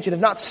the convention have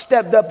not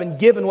stepped up and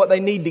given what they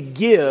need to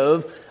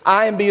give,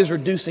 IMB is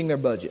reducing their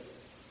budget.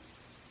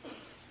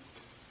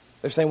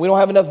 They're saying we don't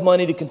have enough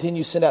money to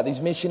continue to send out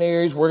these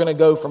missionaries. We're going to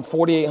go from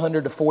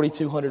 4,800 to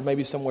 4,200,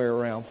 maybe somewhere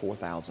around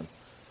 4,000.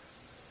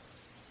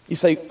 You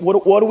say,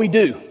 what do we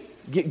do?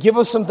 Give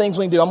us some things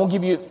we can do. I'm going to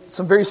give you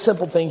some very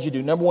simple things you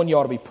do. Number one, you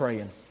ought to be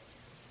praying.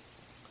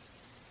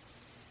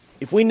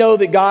 If we know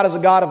that God is a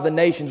God of the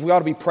nations, we ought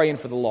to be praying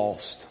for the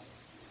lost.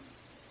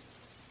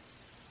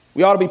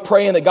 We ought to be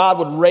praying that God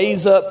would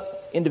raise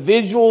up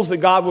individuals, that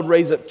God would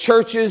raise up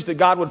churches, that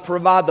God would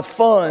provide the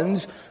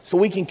funds so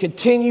we can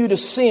continue to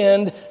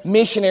send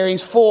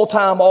missionaries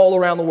full-time all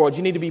around the world.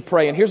 You need to be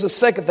praying. Here's the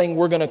second thing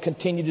we're going to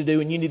continue to do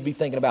and you need to be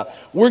thinking about.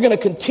 We're going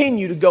to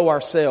continue to go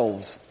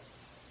ourselves.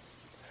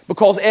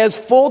 Because as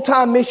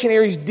full-time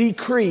missionaries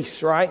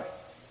decrease, right,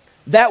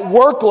 that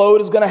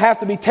workload is going to have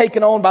to be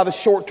taken on by the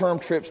short-term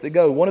trips that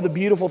go. One of the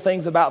beautiful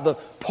things about the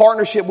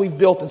partnership we've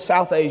built in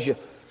South Asia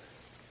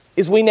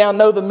is we now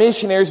know the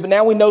missionaries, but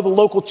now we know the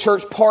local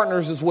church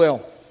partners as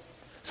well.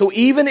 So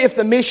even if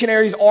the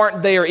missionaries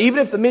aren't there, even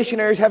if the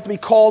missionaries have to be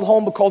called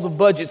home because of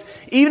budgets,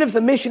 even if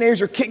the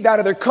missionaries are kicked out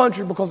of their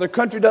country because their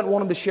country doesn't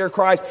want them to share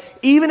Christ,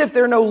 even if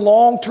there are no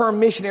long-term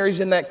missionaries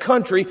in that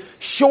country,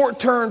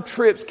 short-term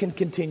trips can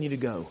continue to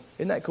go.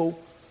 Isn't that cool?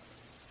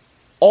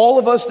 All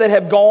of us that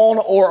have gone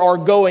or are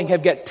going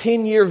have got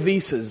 10-year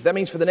visas. That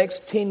means for the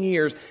next 10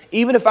 years,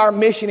 even if our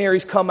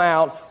missionaries come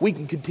out, we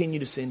can continue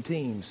to send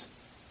teams.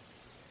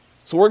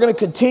 So we're going to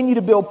continue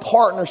to build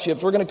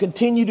partnerships. We're going to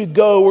continue to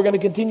go. We're going to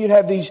continue to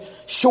have these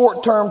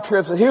short-term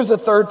trips. And here's the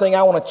third thing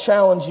I want to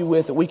challenge you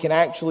with that we can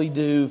actually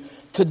do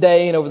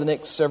today and over the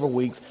next several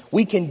weeks.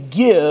 We can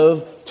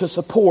give to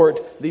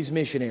support these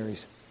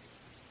missionaries.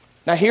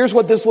 Now here's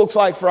what this looks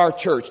like for our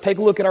church. Take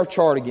a look at our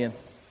chart again.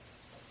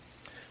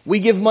 We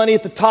give money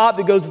at the top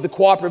that goes to the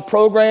cooperative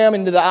program,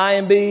 into the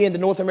IMB, into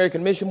North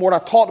American Mission Board. I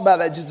talked about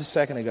that just a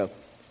second ago.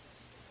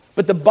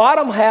 But the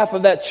bottom half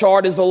of that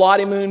chart is the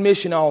Lottie Moon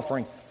mission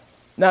offering.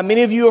 Now,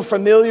 many of you are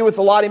familiar with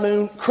the Lottie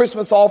Moon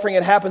Christmas offering.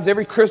 It happens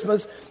every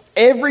Christmas.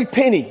 Every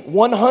penny,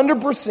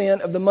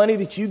 100% of the money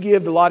that you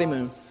give to Lottie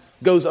Moon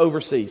goes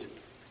overseas.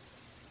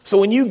 So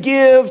when you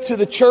give to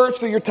the church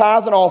through your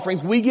tithes and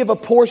offerings, we give a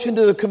portion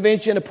to the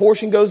convention, a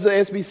portion goes to the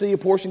SBC, a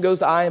portion goes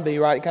to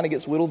IMB, right? It kind of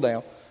gets whittled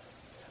down.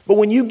 But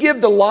when you give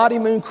the Lottie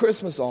Moon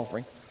Christmas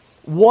offering,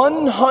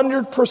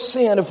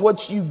 100% of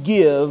what you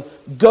give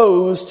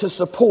goes to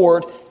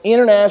support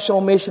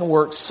international mission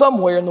work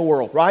somewhere in the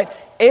world, right?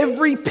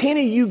 Every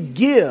penny you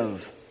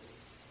give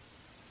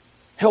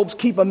helps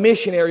keep a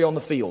missionary on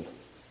the field.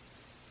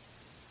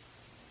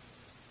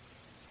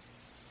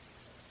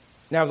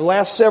 Now, the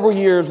last several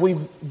years,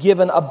 we've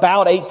given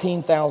about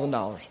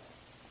 $18,000.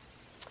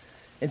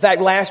 In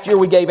fact, last year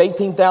we gave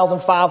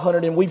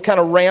 $18,500, and we've kind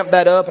of ramped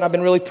that up, and I've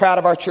been really proud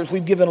of our church.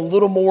 We've given a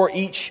little more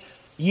each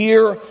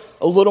year,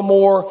 but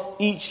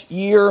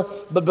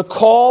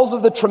because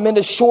of the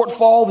tremendous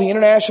shortfall, the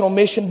International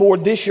Mission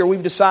Board this year,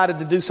 we've decided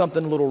to do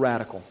something a little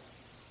radical.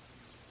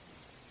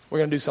 We're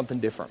going to do something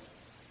different.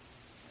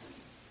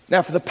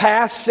 Now, for the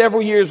past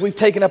several years, we've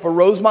taken up a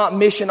Rosemont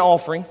mission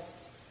offering.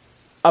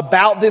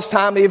 About this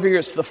time of year,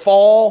 it's the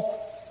fall.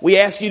 We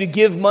ask you to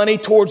give money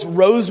towards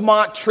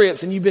Rosemont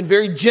trips, and you've been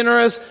very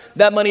generous.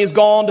 That money has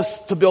gone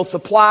to build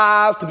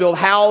supplies, to build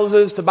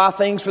houses, to buy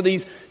things for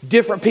these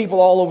different people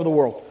all over the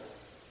world.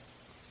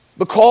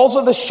 Because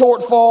of the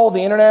shortfall,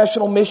 the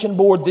International Mission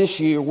Board this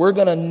year, we're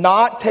going to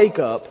not take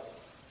up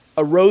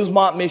a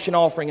Rosemont mission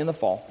offering in the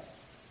fall.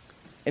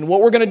 And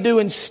what we're going to do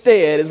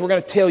instead is we're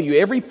going to tell you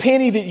every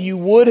penny that you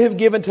would have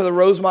given to the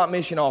Rosemont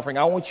mission offering,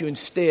 I want you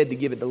instead to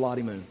give it to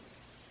Lottie Moon.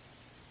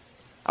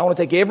 I want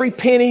to take every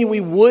penny we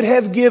would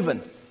have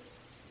given,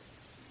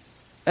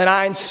 and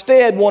I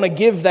instead want to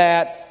give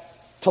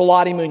that to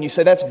Lottie Moon. You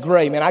say, that's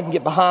great, man. I can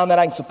get behind that.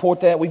 I can support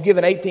that. We've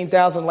given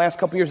 $18,000 the last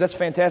couple of years. That's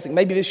fantastic.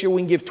 Maybe this year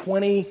we can give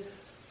 20.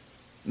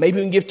 Maybe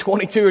we can give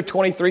 22 or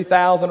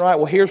 23,000, right?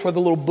 Well, here's where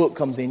the little book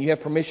comes in. You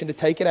have permission to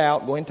take it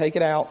out. Go ahead and take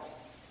it out.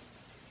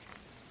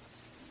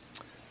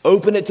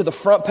 Open it to the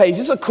front page.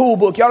 This is a cool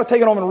book. You ought to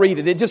take it home and read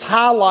it. It just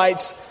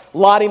highlights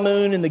Lottie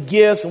Moon and the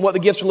gifts and what the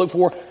gifts are looked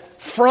for.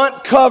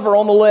 Front cover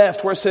on the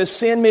left where it says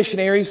Send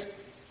Missionaries.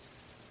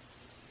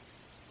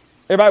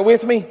 Everybody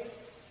with me?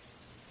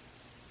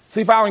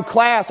 See, if I were in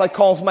class, I'd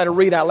call somebody to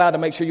read out loud to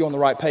make sure you're on the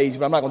right page,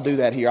 but I'm not going to do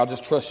that here. I'll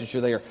just trust that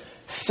you're there.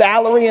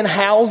 Salary and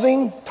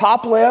housing,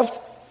 top left.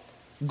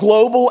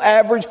 Global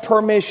average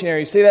per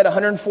missionary. See that?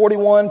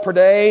 $141 per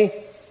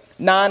day,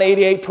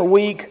 $988 per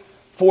week,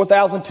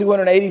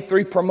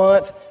 $4,283 per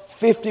month,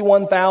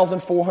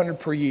 $51,400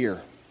 per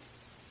year.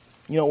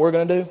 You know what we're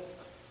going to do?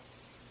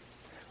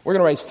 We're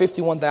going to raise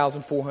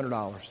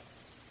 $51,400.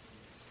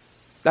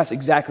 That's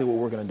exactly what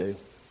we're going to do.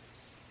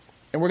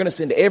 And we're going to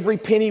send every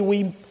penny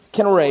we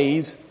can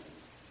raise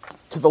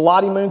to the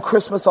Lottie Moon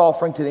Christmas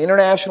offering to the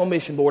International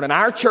Mission Board. And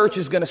our church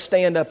is going to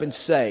stand up and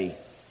say,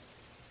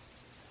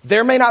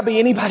 there may not be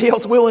anybody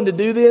else willing to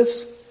do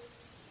this,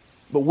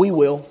 but we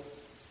will.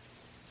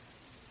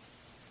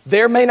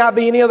 There may not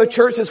be any other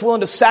church that's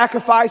willing to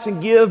sacrifice and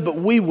give, but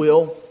we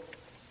will.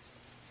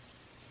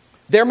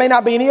 There may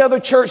not be any other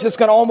church that's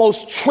going to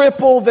almost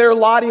triple their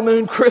Lottie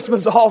Moon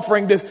Christmas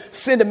offering to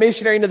send a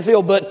missionary into the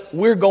field, but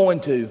we're going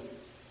to.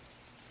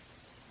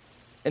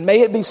 And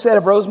may it be said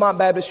of Rosemont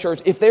Baptist Church,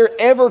 if there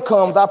ever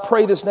comes, I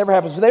pray this never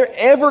happens, if there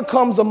ever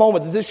comes a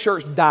moment that this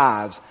church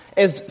dies,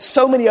 as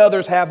so many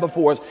others have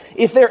before us,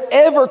 if there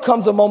ever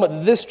comes a moment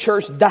that this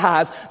church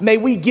dies, may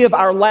we give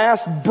our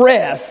last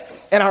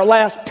breath and our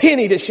last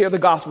penny to share the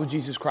gospel of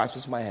Jesus Christ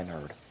with somebody I hadn't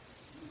heard.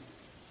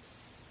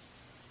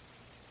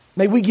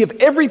 May we give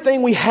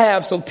everything we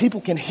have so people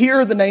can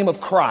hear the name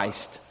of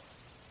Christ.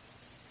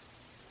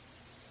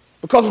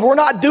 Because if we're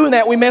not doing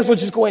that, we may as well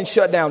just go ahead and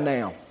shut down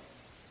now.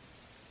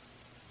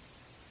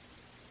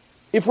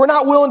 If we're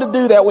not willing to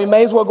do that, we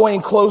may as well go ahead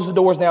and close the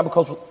doors now,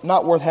 because it's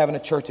not worth having a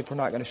church if we're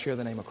not going to share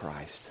the name of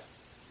Christ.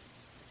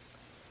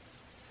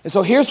 And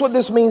so here's what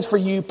this means for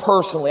you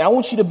personally. I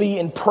want you to be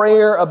in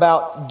prayer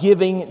about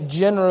giving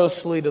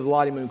generously to the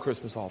Lottie Moon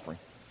Christmas offering.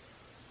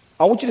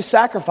 I want you to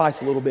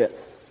sacrifice a little bit.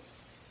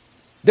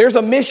 There's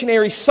a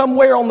missionary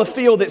somewhere on the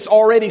field that's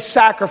already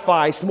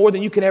sacrificed more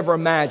than you can ever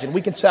imagine.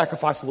 We can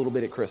sacrifice a little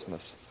bit at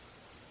Christmas.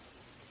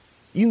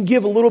 You can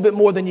give a little bit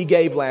more than you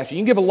gave last year.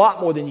 You can give a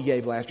lot more than you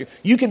gave last year.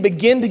 You can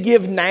begin to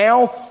give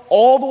now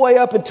all the way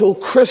up until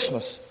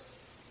Christmas.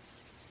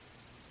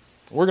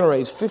 We're going to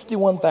raise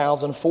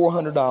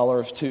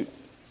 $51,400 to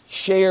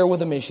share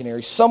with a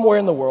missionary somewhere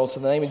in the world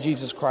so the name of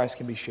Jesus Christ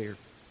can be shared.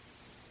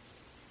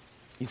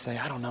 You say,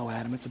 I don't know,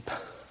 Adam.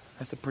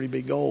 That's a pretty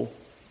big goal.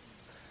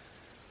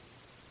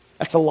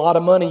 That's a lot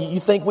of money. You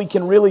think we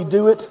can really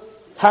do it?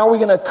 How are we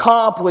going to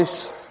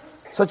accomplish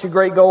such a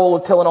great goal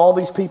of telling all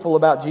these people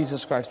about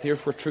Jesus Christ?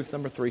 Here's where truth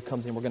number 3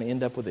 comes in. We're going to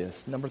end up with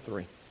this. Number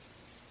 3.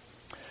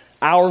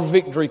 Our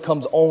victory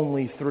comes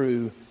only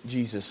through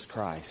Jesus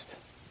Christ.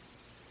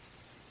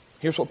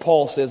 Here's what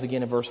Paul says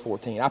again in verse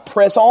 14. I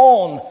press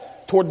on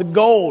toward the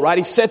goal, right?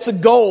 He sets a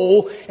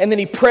goal and then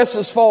he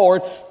presses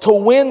forward to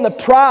win the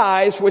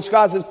prize for which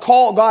God has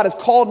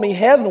called me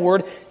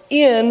heavenward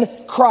in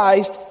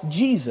Christ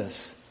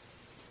Jesus.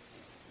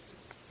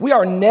 We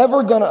are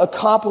never going to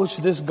accomplish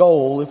this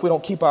goal if we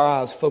don't keep our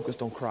eyes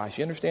focused on Christ.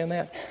 You understand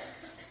that?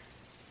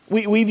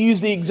 We've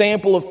used the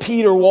example of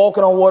Peter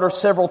walking on water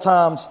several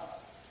times.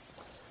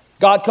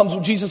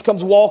 Jesus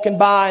comes walking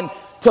by, and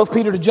tells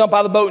Peter to jump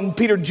out of the boat, and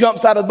Peter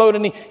jumps out of the boat,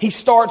 and he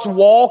starts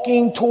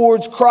walking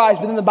towards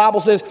Christ. But then the Bible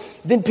says,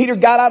 then Peter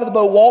got out of the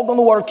boat, walked on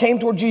the water, came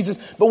toward Jesus.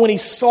 But when he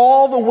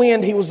saw the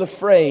wind, he was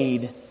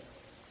afraid.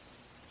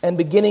 And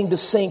beginning to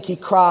sink, he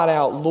cried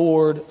out,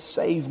 Lord,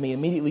 save me.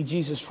 Immediately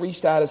Jesus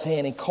reached out his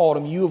hand and called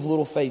him. You of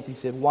little faith, he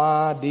said,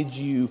 why did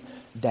you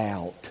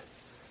doubt?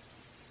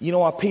 You know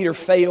why Peter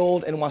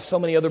failed and why so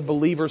many other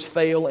believers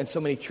fail and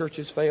so many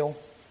churches fail?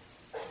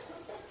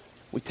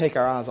 We take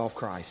our eyes off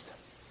Christ.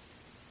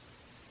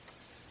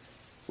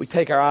 We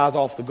take our eyes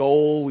off the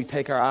goal. We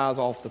take our eyes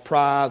off the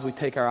prize. We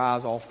take our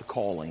eyes off the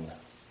calling.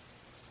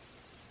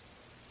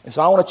 And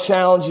so I want to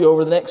challenge you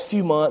over the next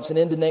few months and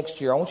into next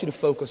year. I want you to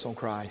focus on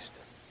Christ.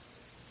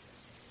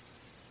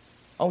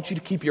 I want you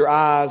to keep your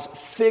eyes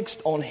fixed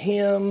on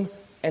Him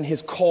and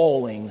His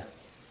calling.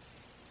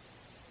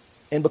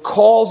 And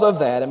because of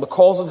that, and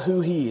because of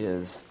who He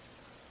is,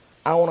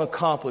 I want to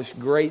accomplish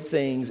great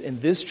things in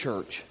this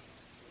church.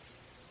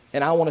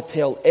 And I want to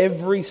tell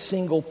every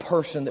single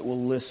person that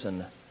will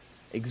listen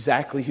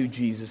exactly who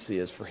Jesus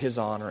is for His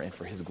honor and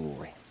for His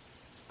glory.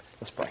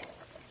 Let's pray.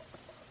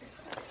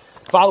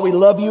 Father, we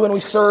love You and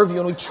we serve You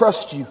and we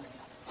trust You.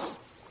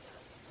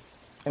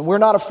 And we're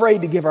not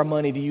afraid to give our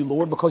money to You,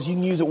 Lord, because You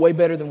can use it way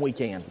better than we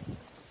can.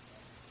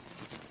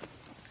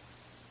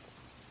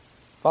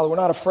 Father, we're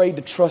not afraid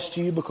to trust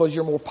You because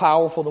You're more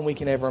powerful than we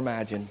can ever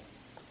imagine.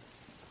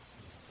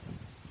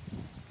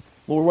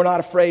 Lord, we're not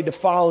afraid to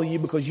follow You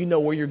because You know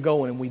where You're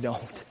going and we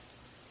don't.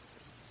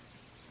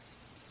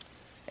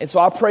 And so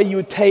I pray You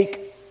would take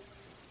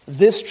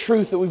this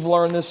truth that we've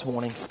learned this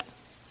morning,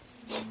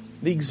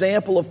 the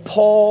example of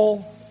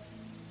Paul,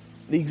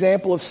 the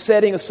example of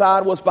setting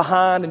aside what's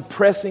behind and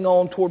pressing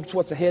on towards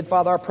what's ahead.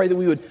 Father, I pray that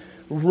we would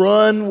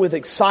run with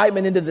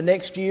excitement into the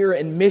next year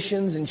and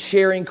missions and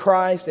sharing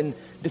Christ and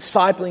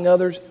discipling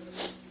others.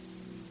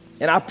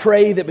 And I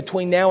pray that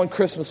between now and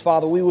Christmas,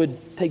 Father, we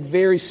would take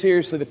very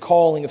seriously the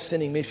calling of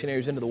sending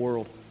missionaries into the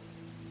world.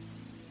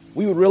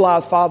 We would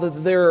realize, Father,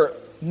 that there are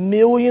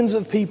millions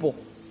of people,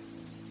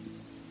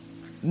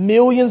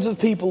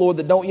 Lord,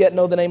 that don't yet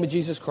know the name of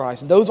Jesus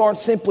Christ. And those aren't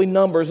simply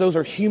numbers, those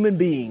are human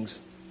beings.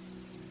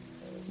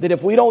 That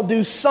if we don't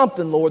do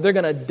something, Lord, they're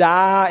going to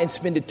die and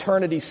spend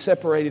eternity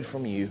separated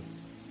from You.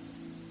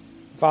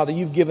 Father,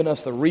 You've given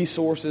us the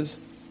resources.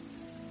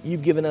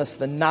 You've given us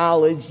the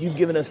knowledge. You've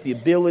given us the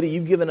ability.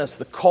 You've given us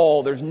the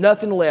call. There's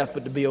nothing left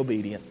but to be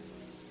obedient.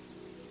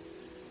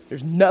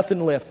 There's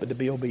nothing left but to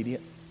be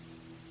obedient.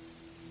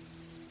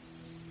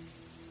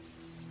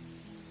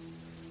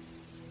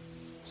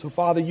 So,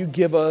 Father, You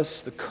give us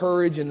the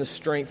courage and the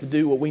strength to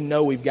do what we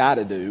know we've got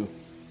to do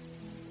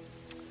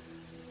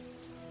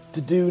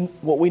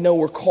what we know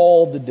we're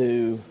called to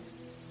do,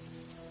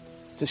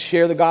 to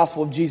share the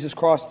gospel of Jesus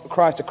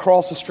Christ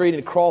across the street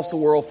and across the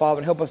world, Father,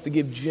 and help us to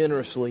give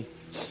generously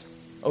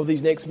over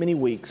these next many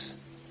weeks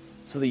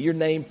so that Your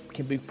name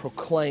can be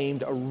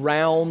proclaimed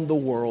around the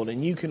world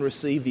and You can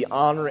receive the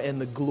honor and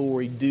the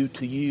glory due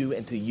to You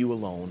and to You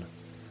alone.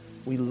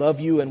 We love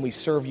You and we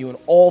serve You in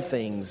all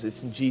things.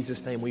 It's in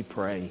Jesus' name we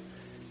pray.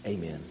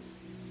 Amen.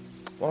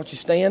 Why don't you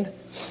stand?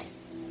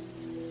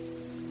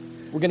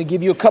 We're going to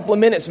give you a couple of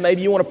minutes.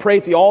 Maybe you want to pray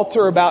at the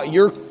altar about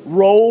your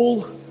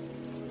role,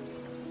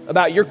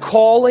 about your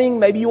calling.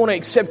 Maybe you want to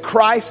accept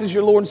Christ as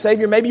your Lord and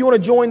Savior. Maybe you want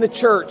to join the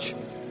church.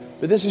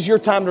 But this is your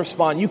time to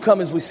respond. You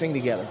come as we sing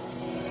together.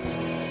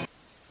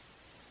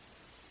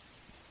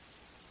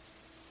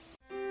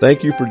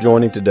 Thank you for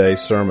joining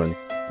today's sermon.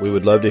 We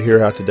would love to hear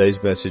how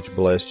today's message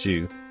blessed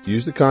you.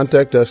 Use the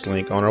Contact Us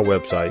link on our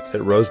website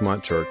at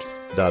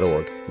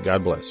rosemontchurch.org.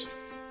 God bless.